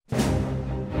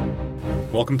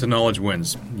Welcome to Knowledge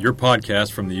Wins, your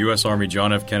podcast from the U.S. Army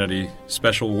John F. Kennedy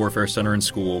Special Warfare Center and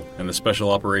School and the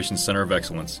Special Operations Center of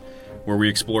Excellence, where we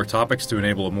explore topics to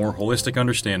enable a more holistic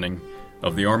understanding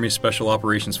of the Army Special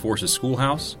Operations Forces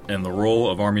Schoolhouse and the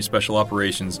role of Army Special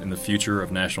Operations in the future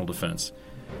of national defense.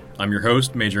 I'm your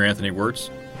host, Major Anthony Wirtz,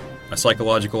 a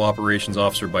psychological operations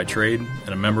officer by trade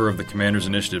and a member of the Commander's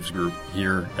Initiatives Group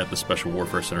here at the Special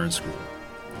Warfare Center and School.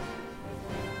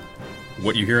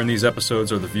 What you hear in these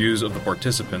episodes are the views of the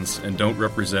participants and don't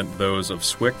represent those of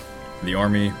SWCC, the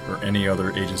Army, or any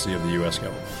other agency of the U.S.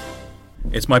 government.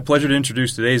 It's my pleasure to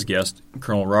introduce today's guest,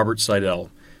 Colonel Robert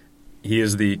Seidel. He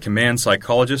is the Command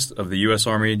Psychologist of the U.S.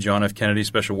 Army John F. Kennedy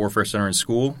Special Warfare Center and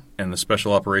School and the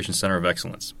Special Operations Center of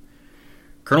Excellence.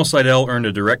 Colonel Seidel earned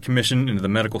a direct commission into the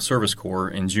Medical Service Corps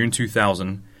in June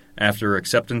 2000 after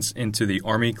acceptance into the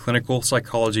Army Clinical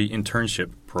Psychology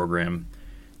Internship Program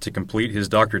to complete his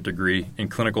doctorate degree in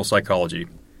clinical psychology.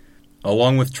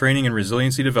 Along with training in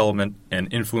resiliency development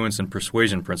and influence and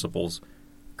persuasion principles,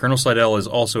 Colonel Seidel is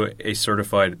also a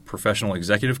certified professional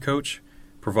executive coach,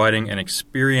 providing an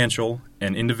experiential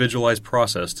and individualized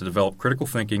process to develop critical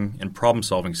thinking and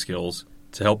problem-solving skills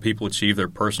to help people achieve their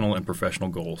personal and professional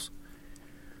goals.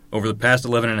 Over the past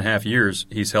 11 and a half years,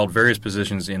 he's held various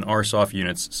positions in RSOF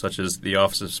units such as the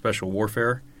Office of Special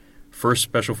Warfare, 1st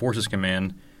Special Forces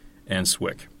Command, and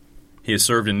SWCC. He has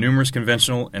served in numerous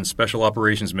conventional and special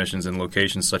operations missions in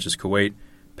locations such as Kuwait,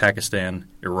 Pakistan,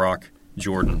 Iraq,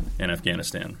 Jordan, and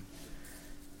Afghanistan.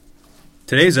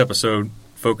 Today's episode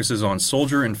focuses on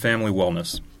soldier and family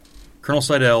wellness. Colonel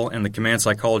Seidel and the Command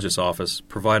Psychologist Office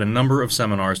provide a number of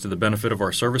seminars to the benefit of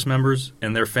our service members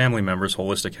and their family members'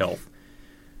 holistic health.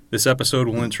 This episode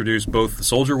will introduce both the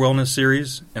Soldier Wellness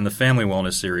Series and the Family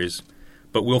Wellness Series,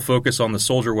 but we'll focus on the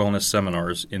Soldier Wellness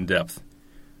seminars in depth.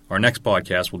 Our next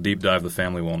podcast will deep dive the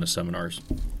Family Wellness seminars.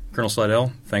 Colonel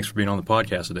Seidel, thanks for being on the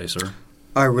podcast today, sir.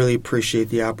 I really appreciate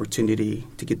the opportunity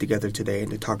to get together today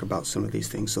and to talk about some of these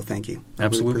things, so thank you.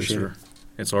 Absolutely, sir.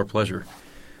 It's our pleasure.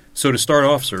 So to start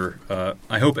off, sir,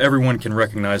 I hope everyone can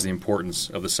recognize the importance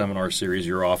of the seminar series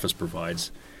your office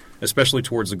provides, especially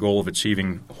towards the goal of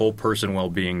achieving whole person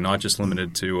well-being, not just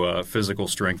limited to physical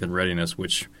strength and readiness,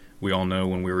 which we all know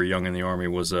when we were young in the Army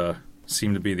was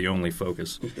seemed to be the only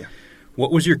focus. Yeah.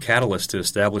 What was your catalyst to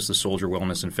establish the Soldier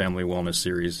Wellness and Family Wellness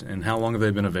series, and how long have they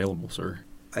been available, sir?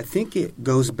 I think it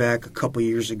goes back a couple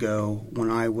years ago when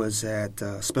I was at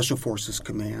Special Forces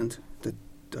Command,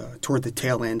 toward the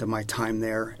tail end of my time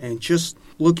there, and just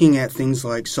looking at things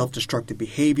like self-destructive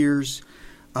behaviors,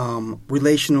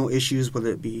 relational issues, whether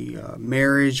it be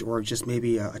marriage or just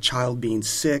maybe a child being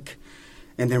sick,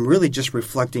 and then really just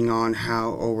reflecting on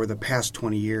how over the past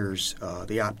 20 years,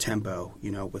 the op tempo,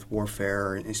 with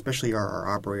warfare, and especially our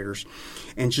operators,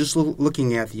 and just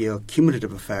looking at the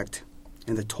cumulative effect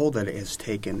and the toll that it has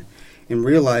taken, and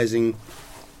realizing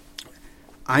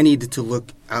I needed to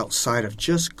look outside of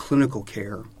just clinical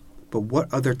care, but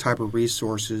what other type of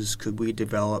resources could we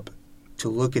develop to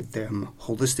look at them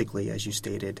holistically, as you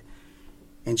stated,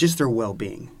 and just their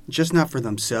well-being, just not for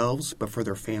themselves, but for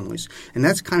their families. And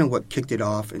that's kind of what kicked it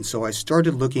off. And so I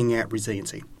started looking at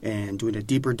resiliency and doing a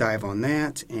deeper dive on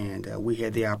that. And we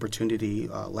had the opportunity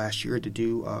last year to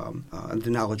do the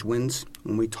Knowledge Wins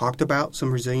when we talked about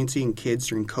some resiliency in kids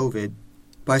during COVID.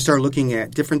 But I started looking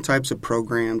at different types of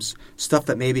programs, stuff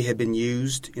that maybe had been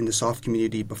used in the SOF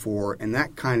community before. And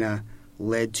that kind of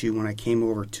led to, when I came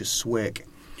over to SWCC,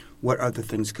 what other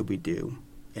things could we do?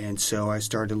 And so I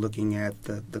started looking at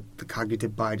the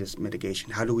cognitive bias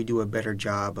mitigation. How do we do a better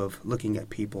job of looking at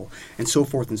people, and so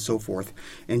forth and so forth.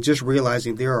 And just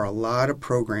realizing there are a lot of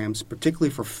programs, particularly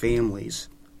for families,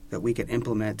 that we can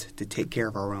implement to take care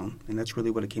of our own. And that's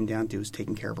really what it came down to, is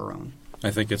taking care of our own.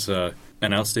 I think it's an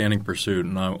outstanding pursuit,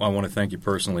 and I want to thank you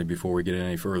personally before we get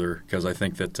any further, because I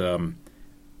think that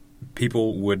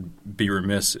people would be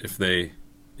remiss if they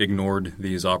ignored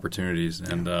these opportunities.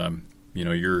 And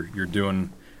you're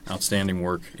doing outstanding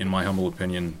work, in my humble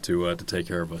opinion, to take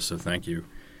care of us. So thank you.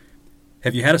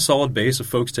 Have you had a solid base of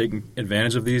folks taking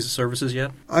advantage of these services yet?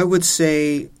 I would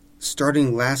say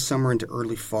starting last summer into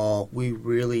early fall, we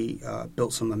really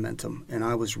built some momentum, and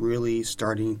I was really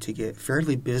starting to get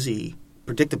fairly busy,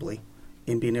 predictably,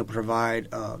 in being able to provide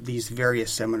these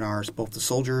various seminars, both to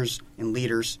soldiers and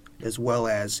leaders, as well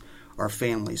as our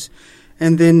families.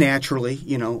 And then naturally,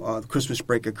 the Christmas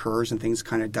break occurs and things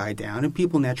kind of die down and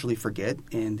people naturally forget.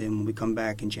 And then when we come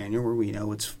back in January, we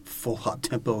know it's full up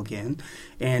tempo again.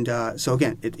 And so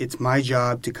again, it's my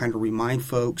job to kind of remind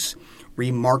folks,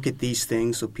 remarket these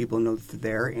things so people know that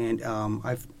they're there. And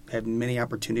I've had many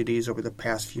opportunities over the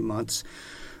past few months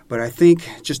But I think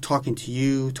just talking to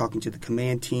you, talking to the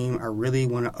command team, I really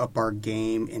want to up our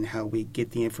game in how we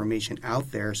get the information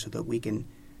out there so that we can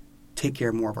take care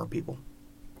of more of our people.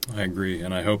 I agree,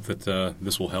 and I hope that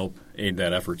this will help aid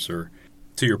that effort, sir.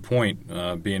 To your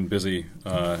point, being busy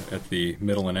at the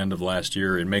middle and end of last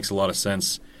year, it makes a lot of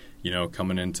sense,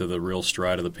 coming into the real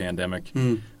stride of the pandemic,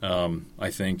 I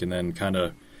think, and then kind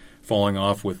of falling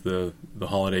off with the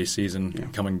holiday season,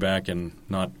 coming back and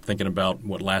not thinking about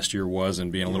what last year was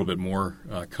and being a little bit more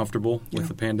comfortable with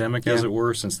the pandemic, as it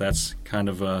were, since that's kind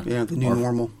of the new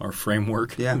normal, our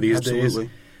framework these days.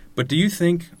 But do you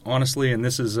think, honestly, and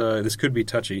this could be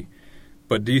touchy,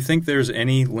 but do you think there's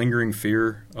any lingering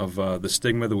fear of the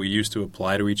stigma that we used to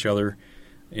apply to each other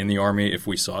in the Army if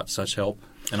we sought such help?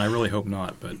 And I really hope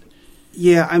not. But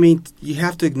yeah, I mean, you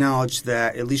have to acknowledge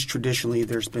that at least traditionally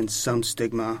there's been some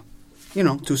stigma,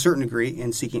 to a certain degree,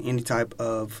 in seeking any type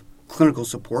of clinical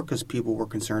support because people were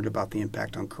concerned about the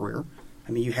impact on career.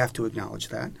 I mean, you have to acknowledge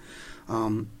that.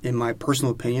 In my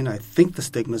personal opinion, I think the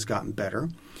stigma's gotten better.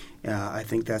 I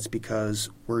think that's because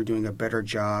we're doing a better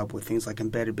job with things like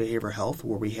embedded behavioral health,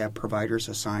 where we have providers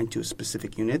assigned to a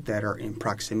specific unit that are in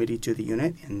proximity to the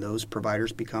unit, and those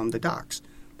providers become the docs,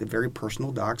 the very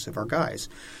personal docs of our guys.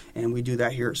 And we do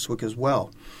that here at SWCC as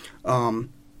well.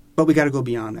 But we got to go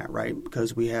beyond that, right?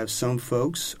 Because we have some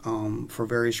folks, for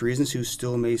various reasons, who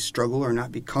still may struggle or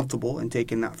not be comfortable in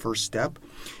taking that first step.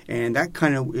 And that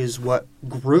kind of is what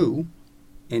grew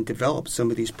and developed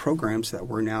some of these programs that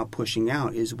we're now pushing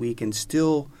out, is we can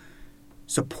still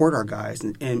support our guys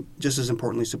and just as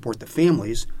importantly support the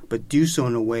families, but do so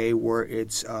in a way where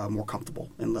it's more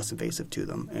comfortable and less invasive to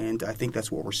them. And I think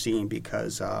that's what we're seeing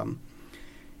because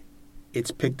it's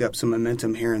picked up some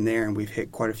momentum here and there, and we've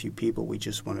hit quite a few people. We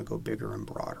just want to go bigger and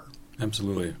broader.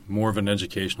 Absolutely. More of an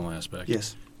educational aspect.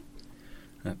 Yes.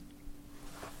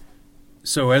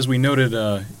 So as we noted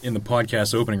in the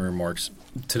podcast opening remarks,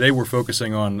 today we're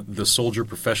focusing on the Soldier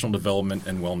Professional Development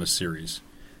and Wellness Series.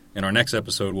 In our next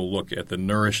episode, we'll look at the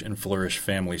Nourish and Flourish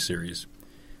Family Series.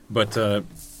 But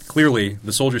clearly,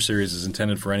 the Soldier Series is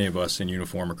intended for any of us in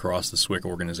uniform across the SWCC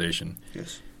organization.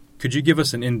 Yes. Could you give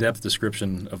us an in-depth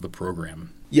description of the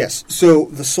program? Yes. So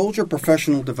the Soldier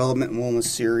Professional Development and Wellness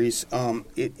Series,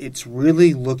 it's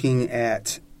really looking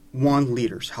at, one,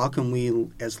 leaders. How can we,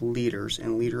 as leaders,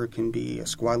 and leader can be a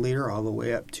squad leader all the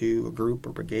way up to a group or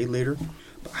brigade leader,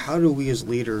 but how do we as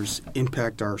leaders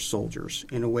impact our soldiers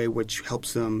in a way which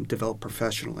helps them develop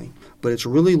professionally? But it's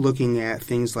really looking at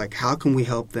things like how can we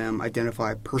help them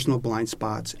identify personal blind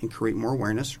spots and create more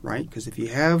awareness, right? Because if you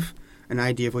have an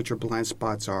idea of what your blind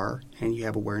spots are and you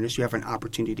have awareness, you have an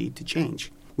opportunity to change.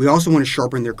 We also want to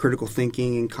sharpen their critical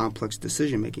thinking and complex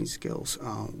decision-making skills.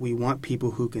 We want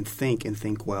people who can think and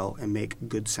think well and make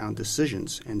good, sound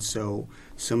decisions. And so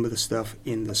some of the stuff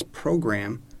in this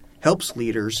program helps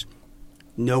leaders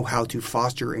know how to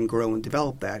foster and grow and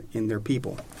develop that in their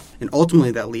people. And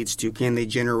ultimately that leads to, can they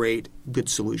generate good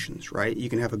solutions, right? You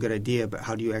can have a good idea, but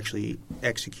how do you actually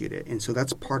execute it? And so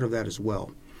that's part of that as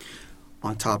well.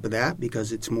 On top of that,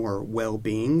 because it's more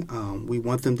well-being, we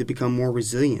want them to become more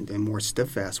resilient and more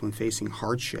steadfast when facing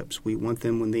hardships. We want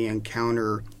them, when they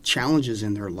encounter challenges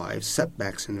in their life,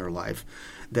 setbacks in their life,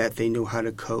 that they know how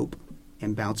to cope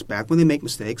and bounce back when they make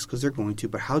mistakes, because they're going to,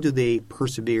 but how do they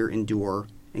persevere, endure,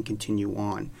 and continue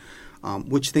on?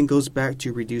 Which then goes back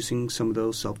to reducing some of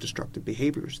those self-destructive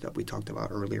behaviors that we talked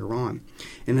about earlier on.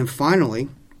 And then finally,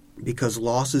 because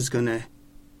loss is going to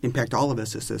impact all of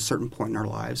us at a certain point in our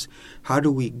lives, how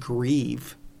do we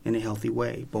grieve in a healthy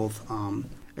way, both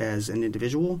as an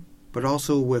individual, but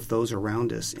also with those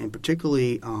around us, and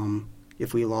particularly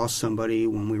if we lost somebody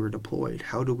when we were deployed,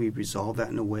 how do we resolve that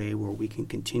in a way where we can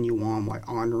continue on while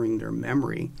honoring their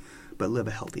memory, but live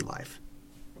a healthy life?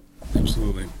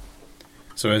 Absolutely.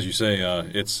 So as you say,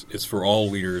 it's for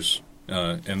all leaders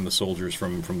and the soldiers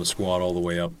from the squad all the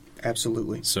way up.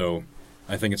 Absolutely. So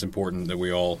I think it's important that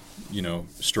we all,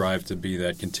 strive to be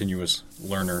that continuous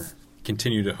learner,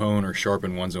 continue to hone or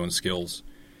sharpen one's own skills.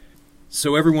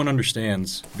 So everyone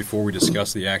understands, before we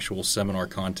discuss the actual seminar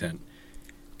content,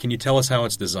 can you tell us how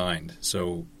it's designed?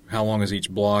 So how long is each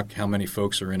block? How many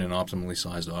folks are in an optimally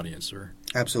sized audience, sir?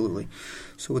 Absolutely.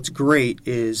 So what's great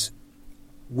is,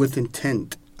 with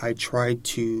intent, I tried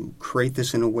to create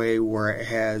this in a way where it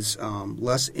has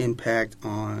less impact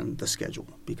on the schedule,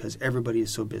 because everybody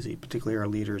is so busy, particularly our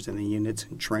leaders and the units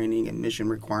and training and mission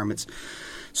requirements.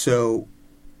 So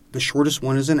the shortest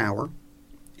one is an hour,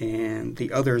 and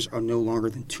the others are no longer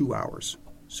than 2 hours.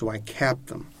 So I capped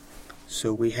them.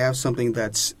 So we have something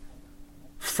that's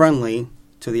friendly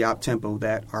to the op tempo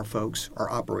that our folks are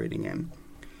operating in.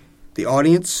 The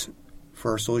audience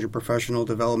for our soldier professional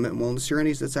development and wellness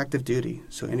series, that's active duty.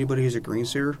 So anybody who's a green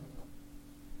suiter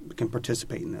can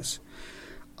participate in this.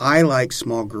 I like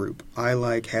small group. I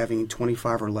like having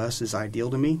 25 or less is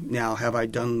ideal to me. Now, have I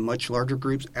done much larger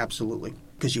groups? Absolutely,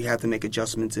 because you have to make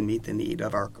adjustments and meet the need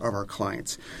of our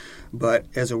clients. But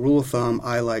as a rule of thumb,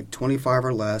 I like 25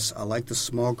 or less. I like the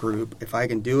small group. If I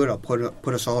can do it, I'll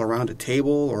put us all around a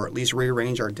table, or at least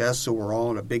rearrange our desks so we're all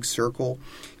in a big circle.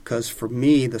 Because for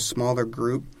me, the smaller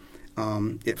group,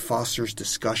 it fosters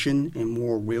discussion and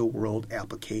more real-world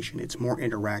application. It's more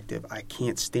interactive. I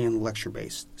can't stand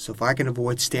lecture-based. So if I can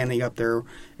avoid standing up there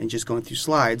and just going through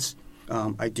slides,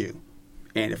 I do.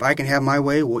 And if I can have my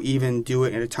way, we'll even do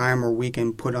it at a time where we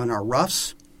can put on our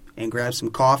ruffs and grab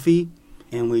some coffee,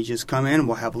 and we just come in and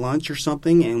we'll have lunch or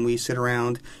something, and we sit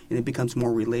around, and it becomes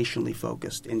more relationally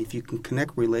focused. And if you can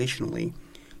connect relationally,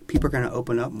 people are going to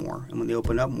open up more. And when they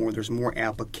open up more, there's more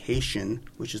application,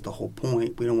 which is the whole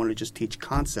point. We don't want to just teach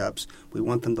concepts. We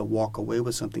want them to walk away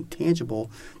with something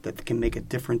tangible that can make a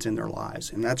difference in their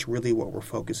lives. And that's really what we're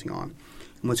focusing on.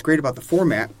 And what's great about the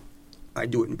format, I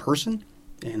do it in person,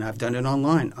 and I've done it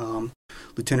online.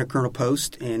 Lieutenant Colonel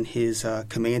Post and his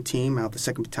command team out of the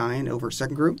 2nd Battalion over at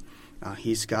 2nd Group,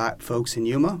 he's got folks in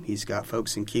Yuma, he's got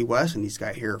folks in Key West, and he's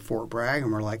got here at Fort Bragg.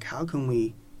 And we're like, how can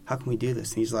we do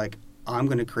this? And he's like, I'm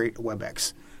going to create a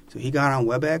WebEx. So he got on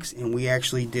WebEx, and we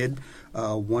actually did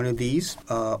one of these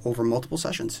over multiple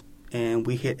sessions. And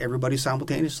we hit everybody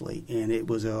simultaneously. And it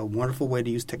was a wonderful way to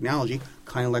use technology,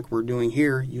 kind of like we're doing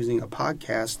here, using a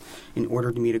podcast in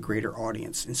order to meet a greater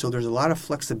audience. And so there's a lot of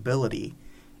flexibility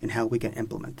in how we can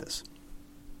implement this.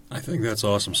 I think that's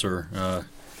awesome, sir.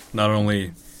 Not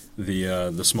only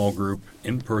the small group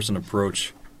in-person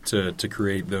approach to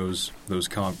create those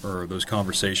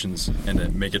conversations and to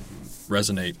make it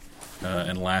resonate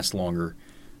and last longer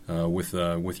with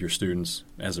your students,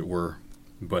 as it were,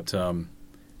 but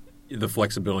the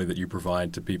flexibility that you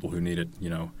provide to people who need it,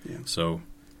 Yeah. So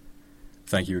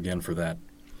thank you again for that.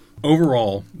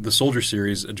 Overall, the Soldier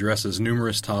Series addresses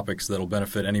numerous topics that will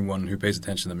benefit anyone who pays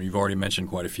attention to them. You've already mentioned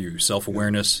quite a few: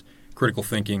 self-awareness, critical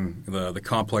thinking, the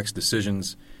complex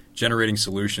decisions, generating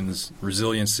solutions,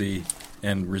 resiliency,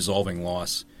 and resolving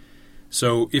loss.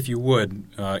 So if you would,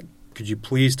 could you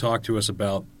please talk to us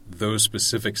about those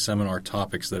specific seminar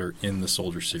topics that are in the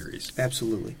Soldier Series?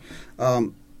 Absolutely.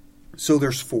 So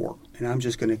there's 4, and I'm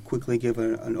just going to quickly give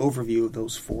an overview of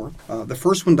those 4. The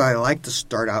first one that I like to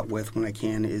start out with when I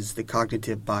can is the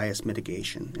cognitive bias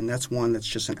mitigation, and that's one that's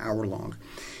just an hour long.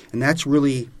 And that's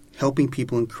really helping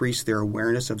people increase their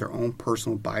awareness of their own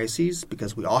personal biases,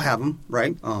 because we all have them,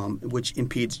 right, which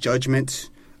impedes judgment,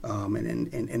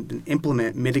 and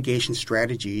implement mitigation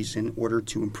strategies in order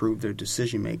to improve their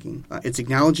decision-making. It's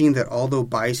acknowledging that although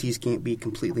biases can't be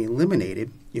completely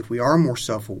eliminated, if we are more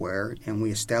self-aware and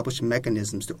we establish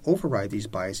mechanisms to override these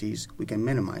biases, we can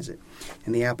minimize it.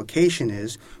 And the application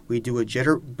is we do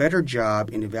a better job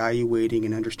in evaluating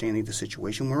and understanding the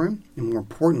situation we're in, and more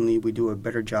importantly, we do a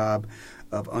better job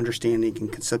of understanding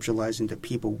and conceptualizing the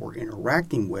people we're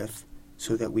interacting with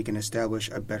so that we can establish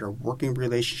a better working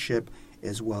relationship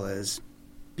as well as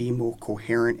be more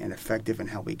coherent and effective in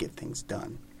how we get things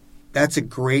done. That's a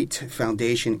great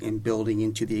foundation in building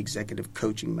into the executive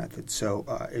coaching method. So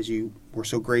as you were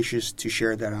so gracious to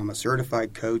share that I'm a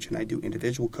certified coach and I do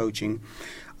individual coaching,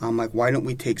 I'm like, why don't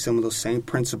we take some of those same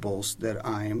principles that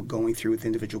I am going through with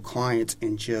individual clients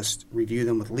and just review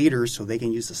them with leaders so they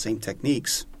can use the same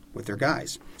techniques with their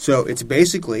guys. So it's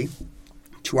basically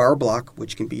 2-hour block,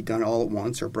 which can be done all at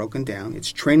once or broken down.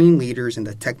 It's training leaders in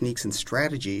the techniques and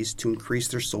strategies to increase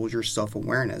their soldiers'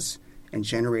 self-awareness and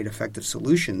generate effective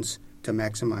solutions to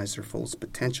maximize their fullest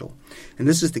potential. And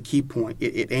this is the key point.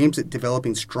 It aims at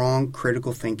developing strong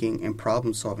critical thinking and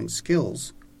problem-solving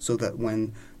skills so that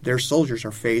when their soldiers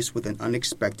are faced with an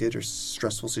unexpected or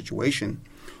stressful situation,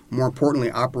 more importantly,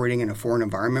 operating in a foreign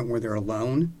environment where they're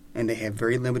alone and they have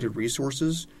very limited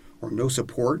resources or no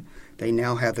support, they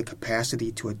now have the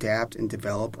capacity to adapt and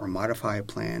develop or modify a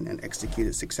plan and execute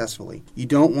it successfully. You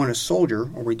don't want a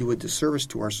soldier, or we do a disservice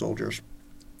to our soldiers,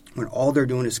 when all they're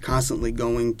doing is constantly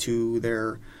going to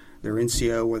their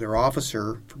NCO or their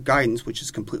officer for guidance, which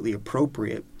is completely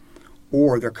appropriate,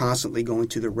 or they're constantly going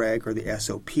to the reg or the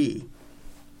SOP.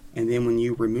 And then when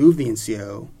you remove the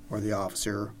NCO or the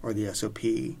officer or the SOP,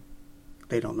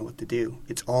 they don't know what to do.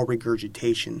 It's all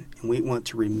regurgitation, and we want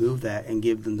to remove that and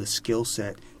give them the skill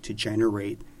set to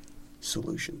generate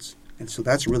solutions. And so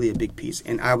that's really a big piece.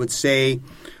 And I would say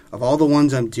of all the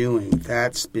ones I'm doing,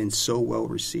 that's been so well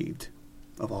received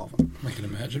of all of them. I can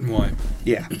imagine why.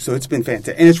 Yeah, so it's been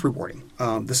fantastic, and it's rewarding.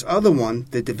 This other one,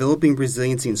 the developing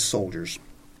resiliency in soldiers.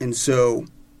 And so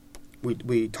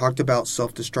We talked about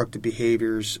self-destructive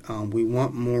behaviors. We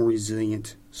want more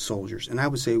resilient soldiers. And I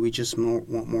would say we just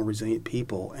want more resilient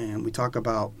people. And we talk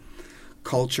about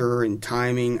culture and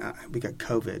timing. We got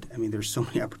COVID. I mean, there's so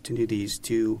many opportunities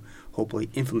to hopefully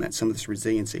implement some of this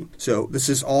resiliency. So this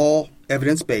is all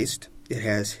evidence-based. It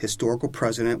has historical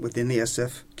precedent within the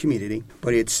SF community.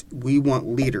 But we want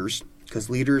leaders, because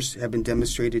leaders have been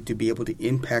demonstrated to be able to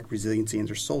impact resiliency in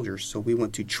their soldiers. So we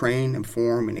want to train,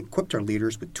 inform, and equip our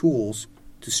leaders with tools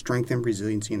to strengthen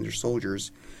resiliency in their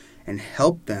soldiers and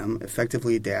help them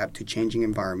effectively adapt to changing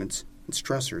environments and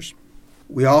stressors.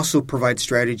 We also provide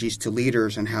strategies to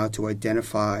leaders on how to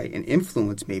identify and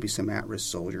influence maybe some at-risk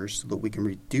soldiers so that we can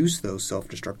reduce those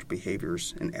self-destructive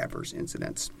behaviors and adverse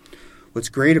incidents. What's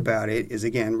great about it is,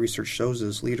 again, research shows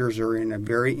us leaders are in a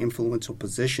very influential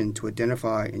position to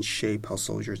identify and shape how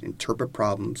soldiers interpret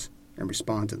problems and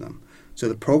respond to them. So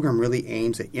the program really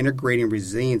aims at integrating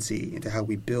resiliency into how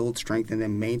we build, strengthen,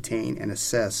 and maintain and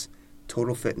assess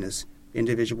total fitness,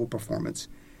 individual performance,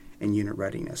 and unit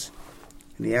readiness.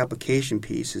 And the application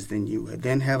piece is then you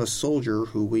then have a soldier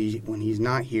who when he's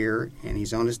not here and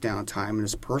he's on his downtime in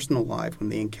his personal life, when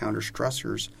they encounter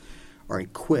stressors, are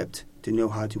equipped to know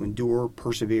how to endure,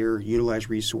 persevere, utilize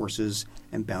resources,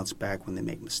 and bounce back when they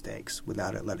make mistakes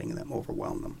without it letting them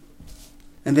overwhelm them.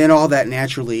 And then all that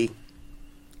naturally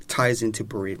ties into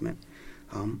bereavement.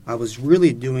 I was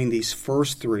really doing these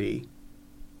first three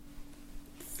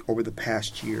over the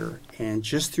past year, and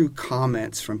just through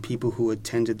comments from people who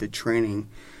attended the training,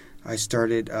 I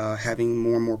started having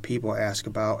more and more people ask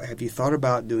about, have you thought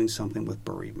about doing something with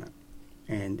bereavement?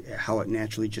 And how it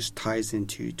naturally just ties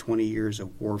into 20 years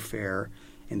of warfare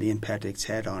and the impact it's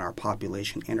had on our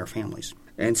population and our families.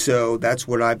 And so that's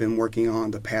what I've been working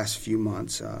on the past few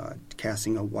months,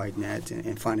 casting a wide net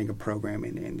and finding a program,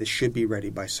 and this should be ready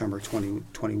by summer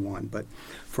 2021. But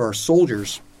for our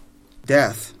soldiers,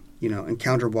 death,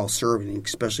 encountered while serving,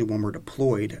 especially when we're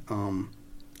deployed,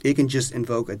 it can just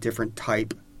invoke a different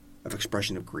type of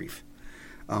expression of grief.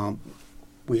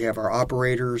 We have our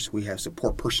operators, we have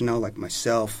support personnel like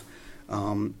myself.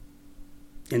 In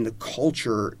the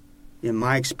culture, in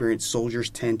my experience, soldiers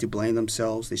tend to blame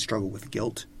themselves. They struggle with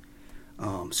guilt,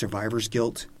 survivor's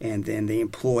guilt, and then they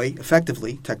employ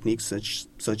effectively techniques such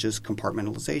as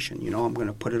compartmentalization. I'm going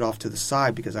to put it off to the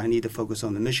side because I need to focus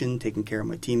on the mission, taking care of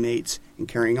my teammates, and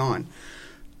carrying on,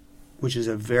 which is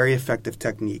a very effective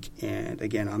technique. And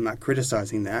again, I'm not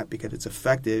criticizing that because it's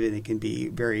effective and it can be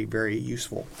very, very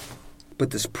useful. But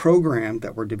this program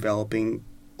that we're developing,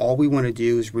 all we want to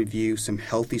do is review some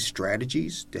healthy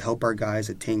strategies to help our guys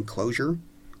attain closure.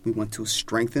 We want to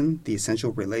strengthen the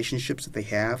essential relationships that they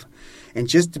have, and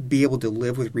just to be able to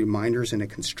live with reminders in a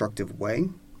constructive way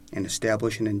and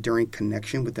establish an enduring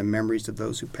connection with the memories of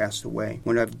those who passed away.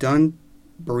 When I've done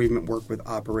bereavement work with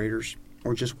operators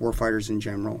or just warfighters in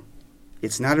general,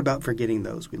 it's not about forgetting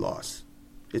those we lost.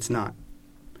 It's not.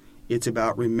 It's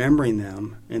about remembering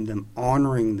them and them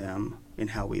honoring them in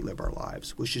how we live our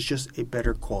lives, which is just a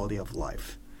better quality of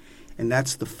life. And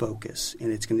that's the focus,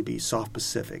 and it's going to be South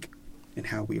Pacific in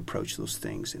how we approach those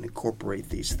things and incorporate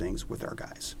these things with our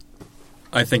guys.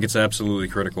 I think it's absolutely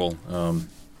critical. And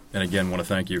again, want to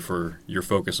thank you for your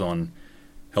focus on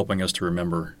helping us to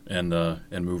remember and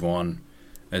move on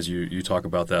as you talk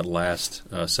about that last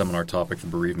seminar topic, the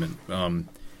bereavement. And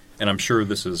I'm sure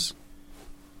this is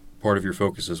part of your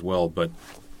focus as well, but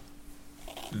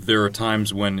there are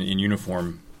times when in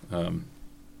uniform,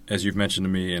 as you've mentioned to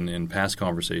me in past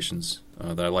conversations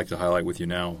that I'd like to highlight with you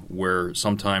now, where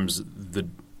sometimes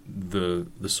the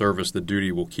service, the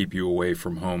duty will keep you away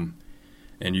from home,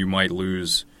 and you might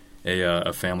lose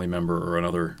a family member or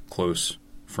another close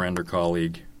friend or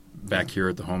colleague back here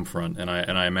at the home front. And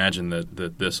I imagine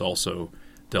that this also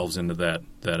delves into that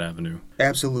avenue.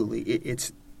 Absolutely.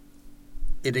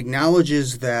 It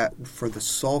acknowledges that for the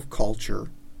SOLF culture,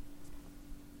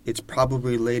 it's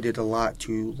probably related a lot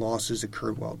to losses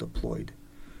occurred while deployed.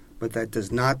 But that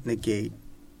does not negate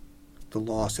the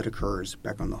loss that occurs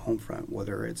back on the home front,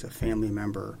 whether it's a family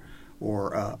member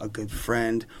or a good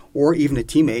friend or even a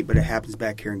teammate, but it happens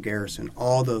back here in Garrison.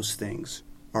 All those things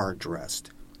are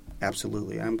addressed.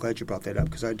 Absolutely. I'm glad you brought that up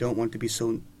because I don't want it to be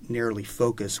so narrowly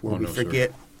focused where we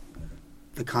forget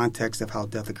the context of how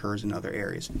death occurs in other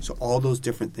areas. So all those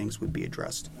different things would be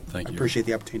addressed. Thank you. I appreciate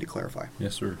the opportunity to clarify.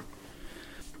 Yes, sir.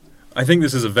 I think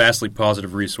this is a vastly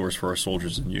positive resource for our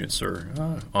soldiers and units,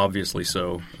 sir. Obviously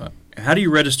so. How do you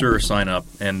register or sign up?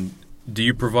 And do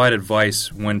you provide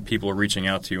advice when people are reaching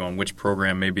out to you on which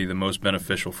program may be the most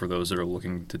beneficial for those that are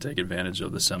looking to take advantage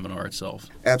of the seminar itself?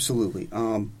 Absolutely.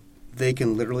 they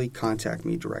can literally contact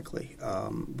me directly.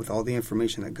 With all the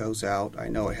information that goes out, I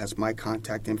know it has my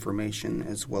contact information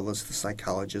as well as the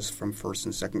psychologist from first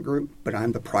and second group, but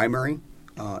I'm the primary,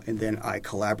 and then I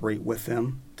collaborate with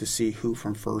them to see who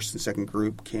from first and second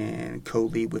group can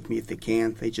co-lead with me if they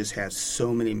can. They just have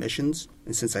so many missions,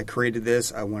 and since I created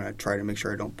this, I want to try to make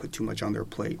sure I don't put too much on their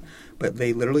plate. But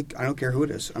they literally, I don't care who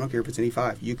it is. I don't care if it's any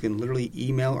 5. You can literally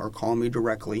email or call me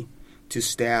directly to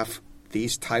staff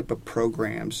these type of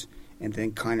programs, and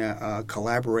then kind of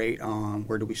collaborate on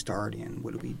where do we start and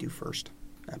what do we do first.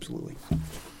 Absolutely.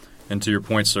 And to your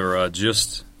point, sir,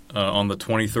 just on the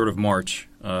 23rd of March,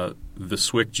 the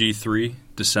SWCC G3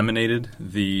 disseminated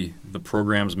the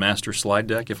program's master slide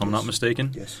deck, if I'm not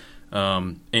mistaken. Yes.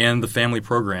 And the family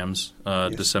programs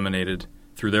Yes. disseminated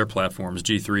through their platforms,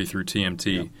 G3 through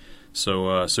TMT. Yep.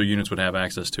 So units would have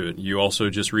access to it. You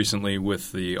also just recently,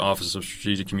 with the Office of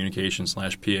Strategic Communications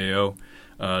 /PAO,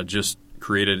 just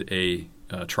created a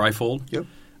trifold,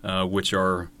 Yep. which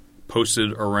are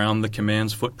posted around the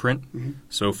command's footprint, Mm-hmm.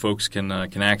 so folks can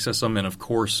access them. And of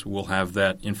course, we'll have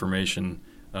that information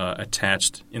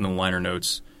attached in the liner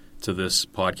notes to this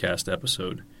podcast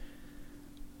episode.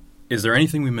 Is there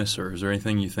anything we missed, sir? Is there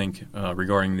anything you think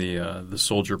regarding the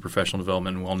Soldier Professional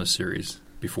Development and Wellness Series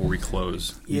before we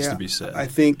close needs to be said? I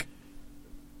think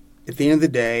at the end of the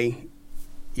day,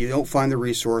 you don't find the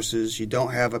resources, you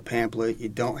don't have a pamphlet, you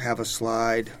don't have a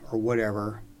slide or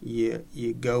whatever. You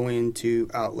go into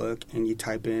Outlook and you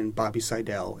type in Bobby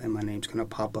Seidel, and my name's going to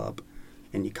pop up,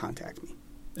 and you contact me.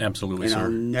 Absolutely, And sir. I'll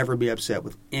never be upset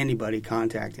with anybody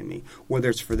contacting me, whether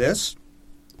it's for this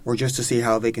or just to see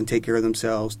how they can take care of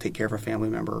themselves, take care of a family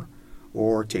member,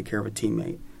 or take care of a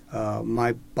teammate.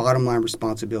 My bottom line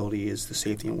responsibility is the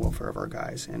safety and welfare of our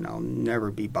guys, and I'll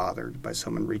never be bothered by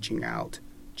someone reaching out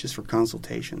just for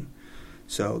consultation.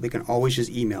 So they can always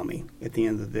just email me at the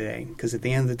end of the day, because at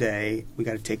the end of the day, we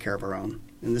got to take care of our own.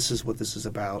 And this is what this is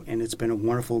about. And it's been a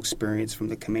wonderful experience from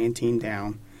the command team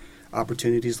down,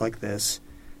 opportunities like this.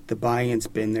 The buy-in's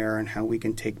been there, and how we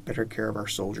can take better care of our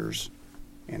soldiers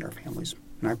and our families.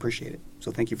 And I appreciate it.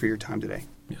 So thank you for your time today.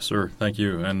 Yes, sir. Thank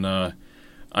you. And I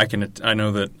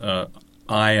know that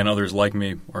I and others like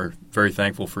me are very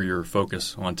thankful for your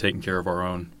focus on taking care of our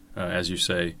own, as you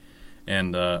say.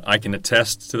 And I can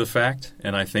attest to the fact,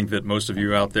 and I think that most of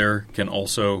you out there can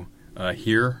also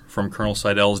hear from Colonel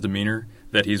Seidel's demeanor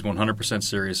that he's 100%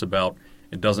 serious about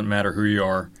it doesn't matter who you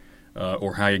are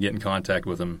or how you get in contact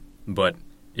with him. But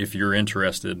if you're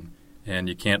interested and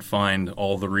you can't find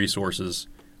all the resources,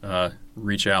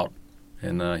 reach out.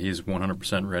 And he's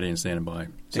 100% ready and standing by.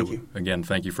 Thank you. Again,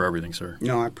 thank you for everything, sir.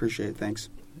 No, I appreciate it. Thanks.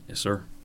 Yes, sir.